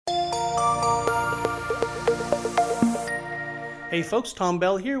Hey folks, Tom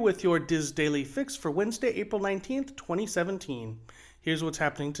Bell here with your Diz Daily Fix for Wednesday, April 19th, 2017. Here's what's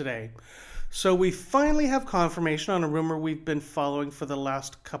happening today. So we finally have confirmation on a rumor we've been following for the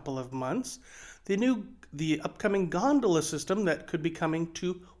last couple of months. The upcoming gondola system that could be coming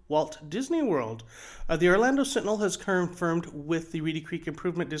to Walt Disney World. The Orlando Sentinel has confirmed with the Reedy Creek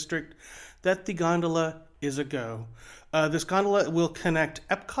Improvement District that the gondola is a go. This gondola will connect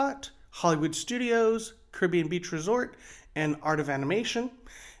Epcot, Hollywood Studios, Caribbean Beach Resort, and Art of Animation,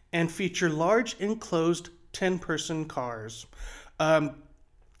 and feature large enclosed 10-person cars. The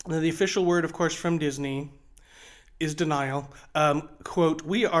official word, of course, from Disney is denial. Quote,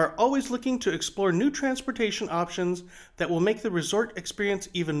 "We are always looking to explore new transportation options that will make the resort experience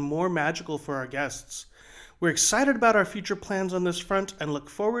even more magical for our guests. We're excited about our future plans on this front and look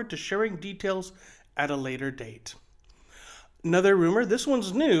forward to sharing details at a later date." Another rumor, this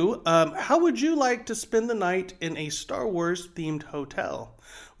one's new. How would you like to spend the night in a Star Wars themed hotel?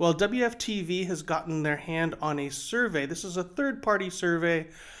 Well, WFTV has gotten their hand on a survey. This is a third-party survey,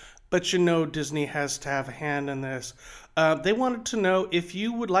 but you know Disney has to have a hand in this. They wanted to know if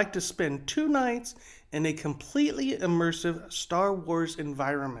you would like to spend 2 nights in a completely immersive Star Wars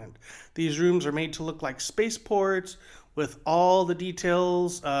environment. These rooms are made to look like spaceports with all the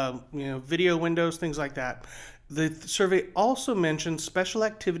details, video windows, things like that. The survey also mentioned special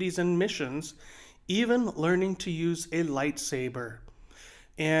activities and missions, even learning to use a lightsaber.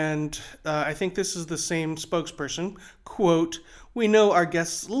 And I think this is the same spokesperson. Quote, "We know our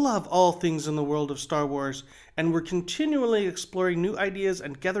guests love all things in the world of Star Wars, and we're continually exploring new ideas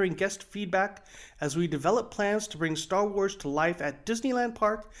and gathering guest feedback as we develop plans to bring Star Wars to life at Disneyland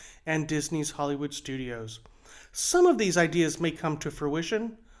Park and Disney's Hollywood Studios. Some of these ideas may come to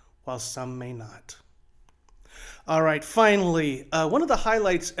fruition, while some may not." All right, finally, one of the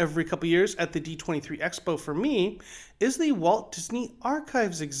highlights every couple years at the D23 Expo for me is the Walt Disney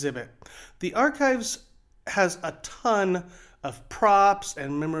Archives exhibit. The Archives has a ton of props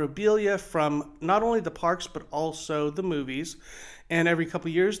and memorabilia from not only the parks but also the movies. And every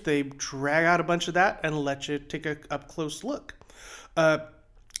couple years they drag out a bunch of that and let you take a up-close look.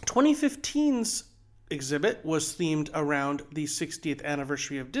 2015's exhibit was themed around the 60th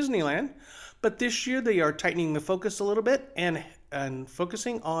anniversary of Disneyland, but this year they are tightening the focus a little bit and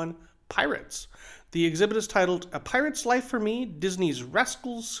focusing on pirates. The exhibit is titled "A Pirate's Life for Me, Disney's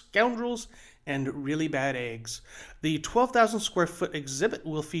Rascals, Scoundrels, and Really Bad Eggs." The 12,000 square foot exhibit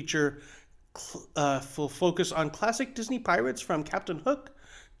will feature full focus on classic Disney pirates from Captain Hook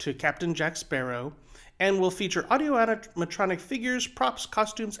to Captain Jack Sparrow, and will feature audio animatronic figures, props,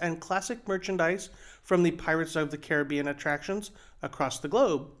 costumes, and classic merchandise from the Pirates of the Caribbean attractions across the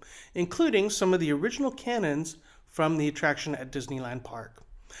globe, including some of the original cannons from the attraction at Disneyland Park.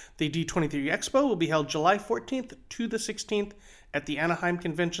 The D23 Expo will be held July 14th to the 16th at the Anaheim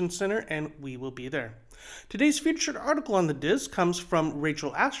Convention Center, and we will be there. Today's featured article on the Diz comes from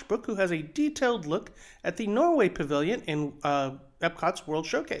Rachel Ashbrook, who has a detailed look at the Norway Pavilion in Epcot's World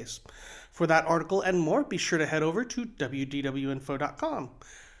Showcase. For that article and more, be sure to head over to wdwinfo.com.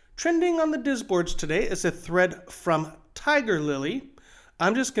 Trending on the Diz boards today is a thread from Tiger Lily.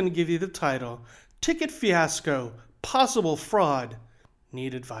 I'm just going to give you the title: "Ticket Fiasco, Possible Fraud,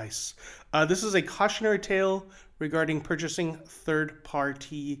 Need Advice." This is a cautionary tale regarding purchasing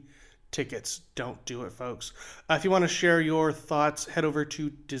third-party tickets. Don't do it, folks. If you want to share your thoughts, head over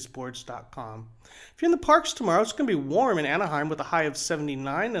to dizboards.com. If you're in the parks tomorrow, it's going to be warm in Anaheim with a high of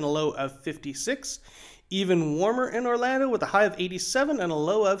 79 and a low of 56. Even warmer in Orlando with a high of 87 and a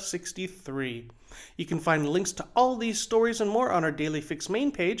low of 63. You can find links to all these stories and more on our Daily Fix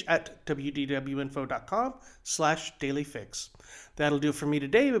main page at wdwinfo.com/dailyfix. That'll do it for me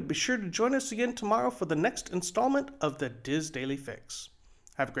today, but be sure to join us again tomorrow for the next installment of the Diz Daily Fix.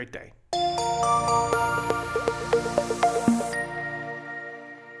 Have a great day.